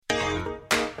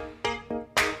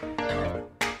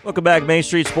Welcome back, Main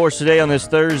Street Sports Today on this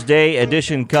Thursday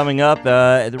edition coming up.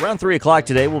 At around 3 o'clock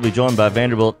today, we'll be joined by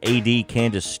Vanderbilt AD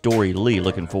Candace Story-Lee.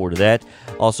 Looking forward to that.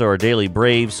 Also, our Daily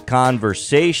Braves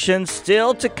conversation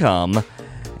still to come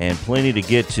and plenty to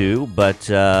get to. But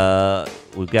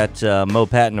we've got Mo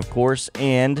Patton, of course,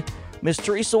 and Miss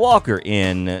Teresa Walker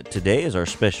in today as our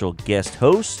special guest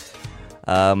host.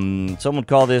 Some would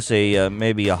call this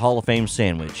maybe a Hall of Fame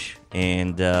sandwich.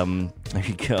 And there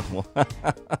you go.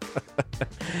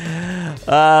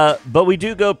 But we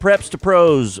do go preps to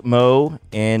pros, Mo,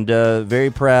 and very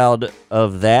proud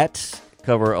of that.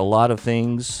 Cover a lot of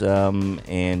things,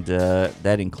 and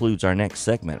that includes our next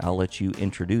segment. I'll let you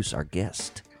introduce our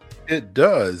guest. It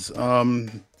does.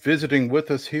 Visiting with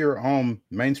us here on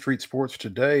Main Street Sports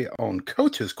Today on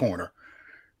Coach's Corner,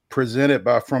 presented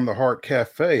by From the Heart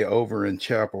Cafe over in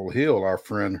Chapel Hill, our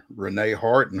friend Renee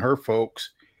Hart and her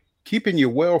folks, keeping you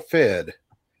well fed.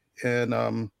 And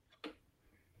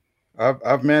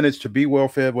I've managed to be well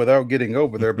fed without getting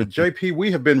over there. But JP,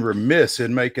 we have been remiss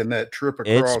in making that trip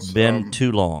across. It's been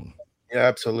too long. Yeah,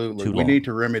 absolutely. We need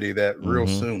to remedy that real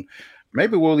soon.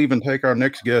 Maybe we'll even take our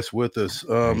next guest with us.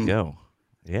 There you go.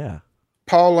 Yeah.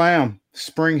 Paul Lamb,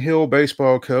 Spring Hill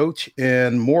baseball coach,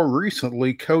 and more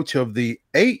recently, coach of the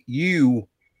 8U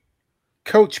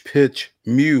Coach Pitch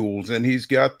Mules. And he's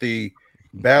got the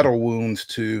battle wounds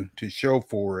to show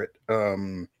for it.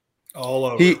 All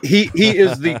over. He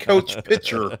is the coach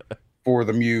pitcher for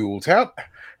the Mules.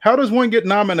 How does one get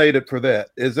nominated for that?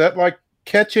 Is that like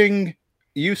catching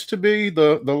used to be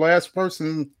the last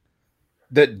person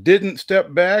that didn't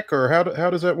step back, or how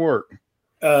does that work?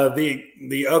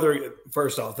 The other,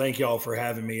 first off, thank you all for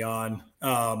having me on.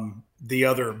 The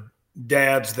other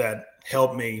dads that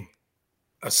helped me,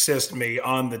 assist me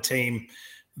on the team,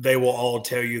 they will all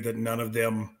tell you that none of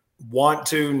them want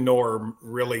to, nor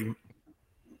really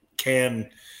can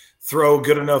throw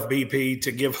good enough BP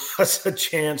to give us a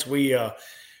chance. We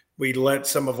let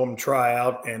some of them try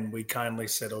out, and we kindly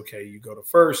said, okay, you go to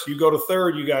first, you go to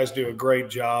third, you guys do a great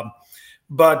job.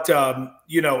 But,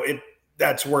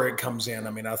 that's where it comes in.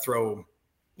 I mean, I throw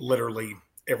literally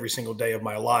every single day of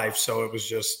my life. So it was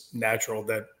just natural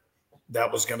that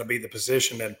was going to be the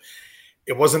position. And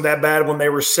it wasn't that bad when they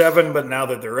were 7, but now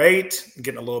that they're 8,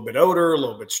 getting a little bit older, a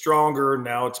little bit stronger,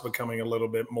 now it's becoming a little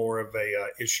bit more of a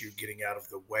issue getting out of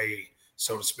the way,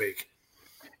 so to speak.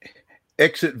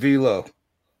 Exit velo.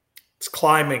 It's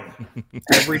climbing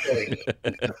every day.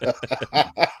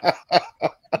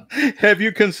 Have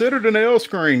you considered an L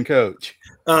screen, Coach?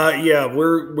 Yeah,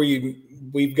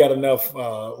 we've got enough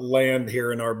land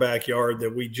here in our backyard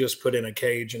that we just put in a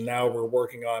cage, and now we're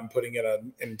working on putting in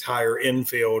an entire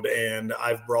infield. And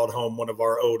I've brought home one of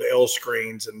our old L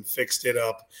screens and fixed it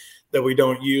up that we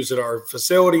don't use at our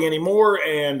facility anymore,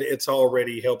 and it's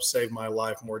already helped save my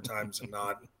life more times than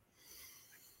not.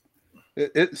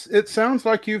 It sounds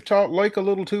like you've taught Lake a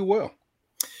little too well.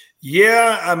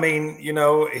 Yeah, I mean,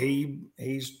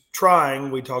 he's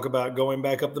trying. We talk about going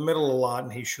back up the middle a lot,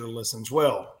 and he sure listens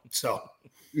well. So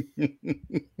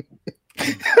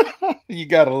you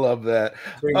got to love that.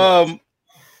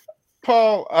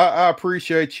 Paul, I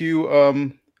appreciate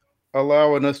you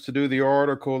allowing us to do the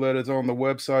article that is on the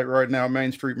website right now,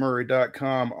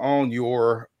 mainstreetmurray.com, on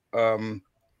your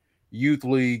youth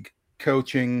league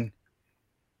coaching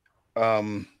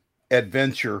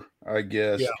adventure, I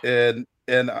guess. Yeah.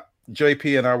 And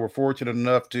JP and I were fortunate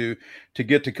enough to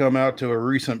get to come out to a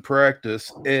recent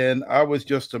practice, and I was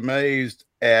just amazed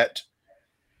at,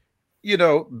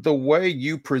 the way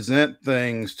you present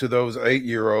things to those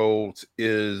 8-year-olds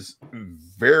is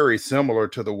very similar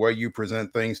to the way you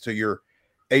present things to your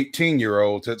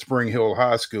 18-year-olds at Spring Hill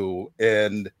High School.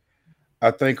 And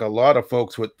I think a lot of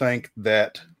folks would think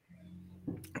that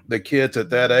the kids at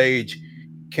that age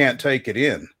can't take it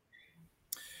in.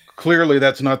 Clearly,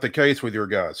 that's not the case with your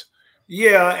guys.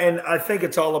 Yeah, and I think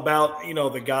it's all about,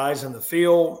 the guys in the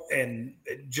field, and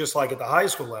just like at the high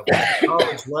school level, at the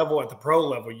college level, at the pro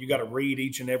level, you got to read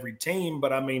each and every team.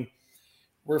 But, I mean,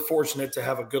 we're fortunate to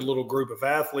have a good little group of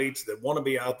athletes that want to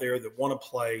be out there, that want to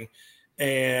play.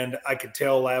 And I could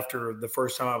tell after the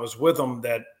first time I was with them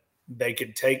that they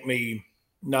could take me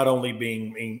not only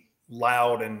being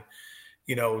loud and,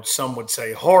 some would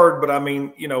say hard, but I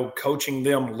mean, coaching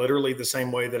them literally the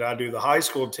same way that I do the high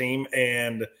school team.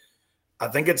 And I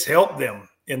think it's helped them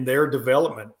in their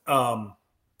development.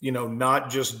 Not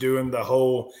just doing the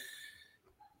whole,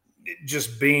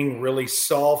 just being really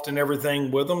soft and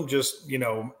everything with them. Just,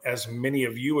 as many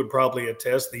of you would probably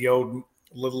attest, the old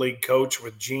Little League coach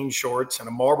with jean shorts and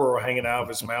a Marlboro hanging out of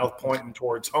his mouth pointing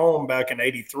towards home back in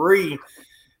 '83,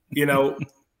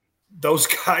 those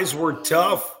guys were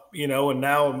tough. and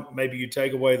now maybe you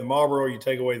take away the Marlboro, you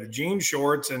take away the jean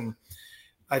shorts. And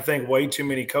I think way too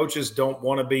many coaches don't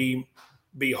want to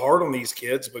be hard on these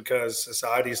kids because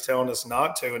society is telling us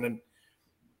not to. And then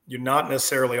you're not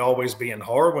necessarily always being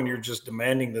hard when you're just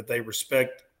demanding that they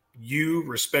respect you,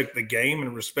 respect the game,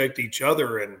 and respect each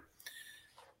other. And,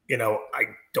 I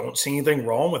don't see anything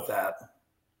wrong with that.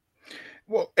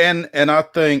 Well, and I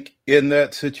think in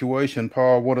that situation,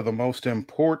 Paul, one of the most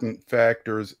important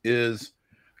factors is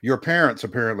your parents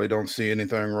apparently don't see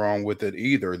anything wrong with it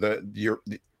either. That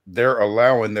they're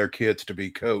allowing their kids to be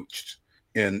coached,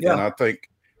 and I think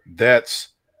that's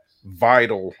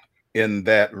vital in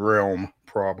that realm,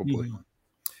 probably. Mm-hmm.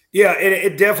 Yeah,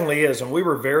 it definitely is, and we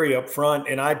were very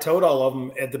upfront. And I told all of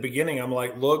them at the beginning, I'm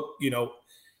like, look,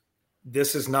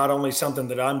 this is not only something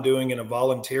that I'm doing in a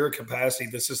volunteer capacity,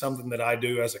 this is something that I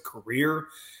do as a career.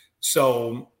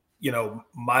 So,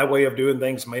 my way of doing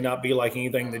things may not be like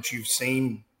anything that you've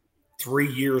seen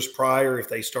 3 years prior if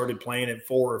they started playing at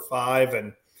 4 or 5.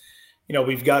 And,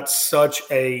 we've got such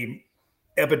a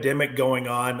epidemic going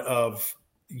on of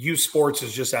youth sports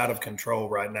is just out of control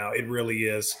right now. It really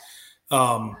is.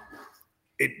 Some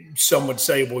would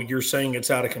say, well, you're saying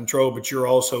it's out of control, but you're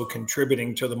also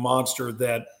contributing to the monster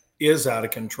that is out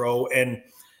of control. And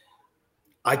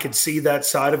I could see that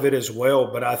side of it as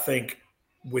well. But I think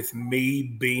with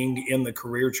me being in the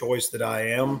career choice that I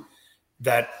am,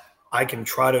 that I can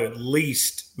try to at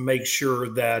least make sure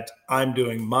that I'm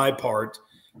doing my part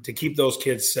to keep those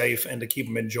kids safe and to keep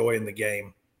them enjoying the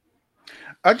game.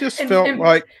 I just felt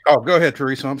like, go ahead,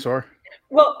 Teresa. I'm sorry.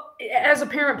 Well, as a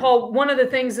parent, Paul, one of the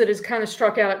things that has kind of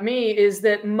struck out at me is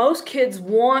that most kids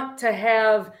want to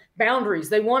have boundaries.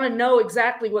 They want to know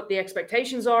exactly what the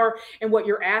expectations are and what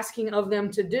you're asking of them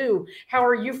to do. How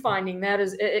are you finding that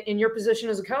as in your position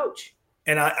as a coach?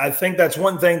 And I think that's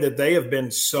one thing that they have been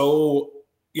so,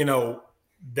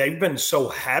 they've been so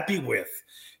happy with.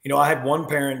 I had one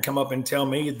parent come up and tell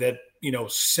me that,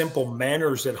 simple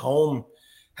manners at home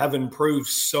have improved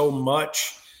so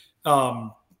much.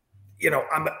 I'm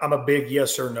a big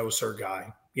yes sir, no sir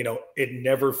guy. It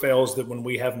never fails that when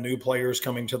we have new players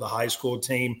coming to the high school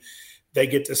team, they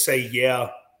get to say yeah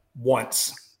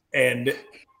once. And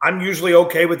I'm usually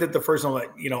okay with it the first time.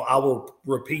 I will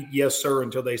repeat yes sir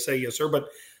until they say yes sir, but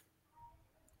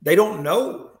they don't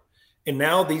know. And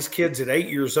now these kids at 8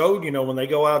 years old, when they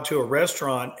go out to a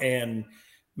restaurant and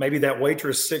maybe that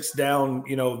waitress sits down,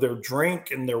 their drink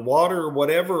and their water or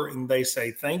whatever, and they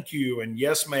say thank you and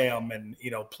yes ma'am and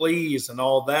please and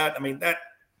all that. I mean, that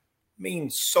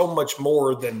means so much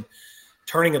more than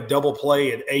turning a double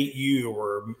play at 8U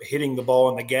or hitting the ball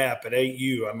in the gap at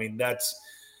 8U. I mean, that's,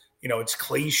 it's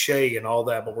cliche and all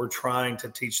that, but we're trying to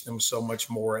teach them so much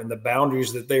more. And the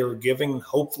boundaries that they are giving,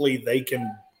 hopefully they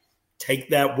can take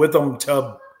that with them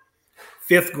to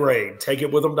 5th grade, take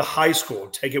it with them to high school,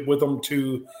 take it with them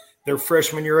to their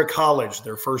freshman year of college,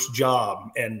 their first job.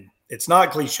 And it's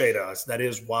not cliche to us. That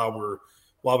is why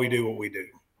we do what we do.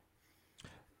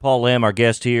 Paul Lamb, our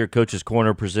guest here, Coach's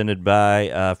Corner, presented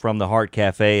by From the Heart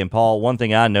Cafe. And Paul, one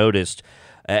thing I noticed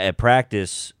at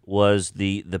practice was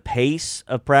the pace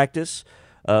of practice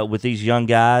with these young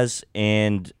guys,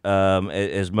 and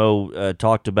as Mo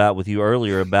talked about with you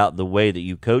earlier about the way that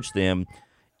you coach them.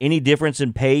 Any difference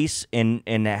in pace and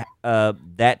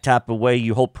that type of way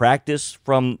you hold practice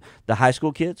from the high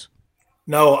school kids?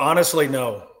 No, honestly,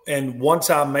 no. And once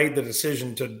I made the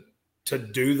decision to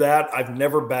do that, I've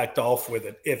never backed off with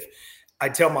it. If I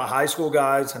tell my high school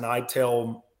guys and I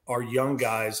tell our young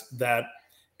guys that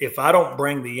if I don't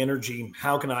bring the energy,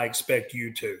 how can I expect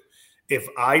you to? If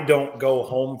I don't go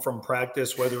home from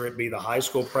practice, whether it be the high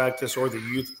school practice or the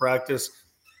youth practice,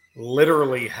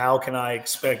 literally, how can I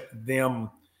expect them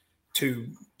to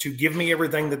give me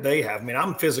everything that they have? I mean,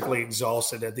 I'm physically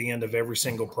exhausted at the end of every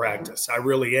single practice. I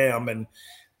really am. And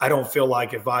I don't feel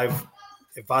like if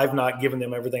I've not given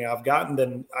them everything I've gotten,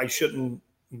 then I shouldn't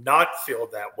not feel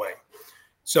that way.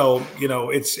 So,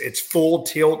 it's full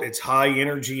tilt, it's high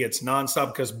energy, it's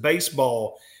nonstop, because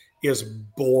baseball is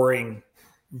boring,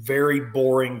 very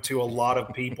boring to a lot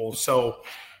of people. So,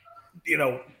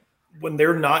 when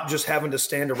they're not just having to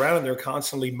stand around and they're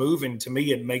constantly moving, to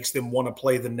me, it makes them want to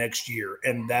play the next year.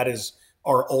 And that is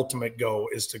our ultimate goal,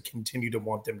 is to continue to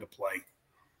want them to play.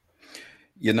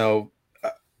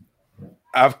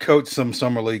 I've coached some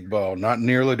summer league ball, not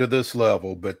nearly to this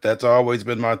level, but that's always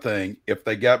been my thing. If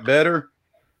they got better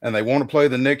and they want to play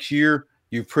the next year,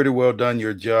 you've pretty well done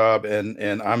your job.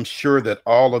 And I'm sure that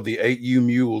all of the 8U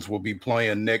Mules will be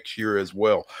playing next year as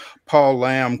well. Paul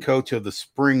Lamb, coach of the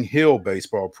Spring Hill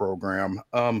baseball program.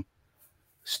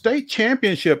 state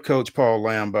championship coach Paul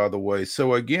Lamb, by the way.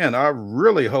 So again, I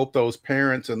really hope those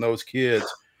parents and those kids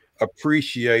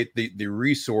appreciate the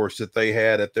resource that they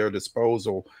had at their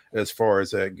disposal as far as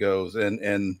that goes.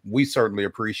 And we certainly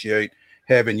appreciate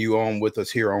having you on with us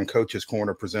here on Coach's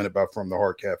Corner, presented by From the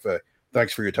Heart Cafe.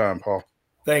 Thanks for your time, Paul.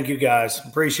 Thank you, guys.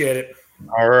 Appreciate it.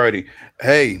 All righty.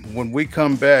 Hey, when we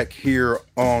come back here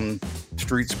on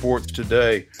Street Sports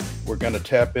Today, we're going to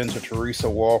tap into Teresa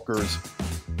Walker's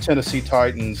Tennessee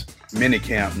Titans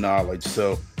minicamp knowledge.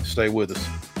 So stay with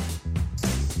us.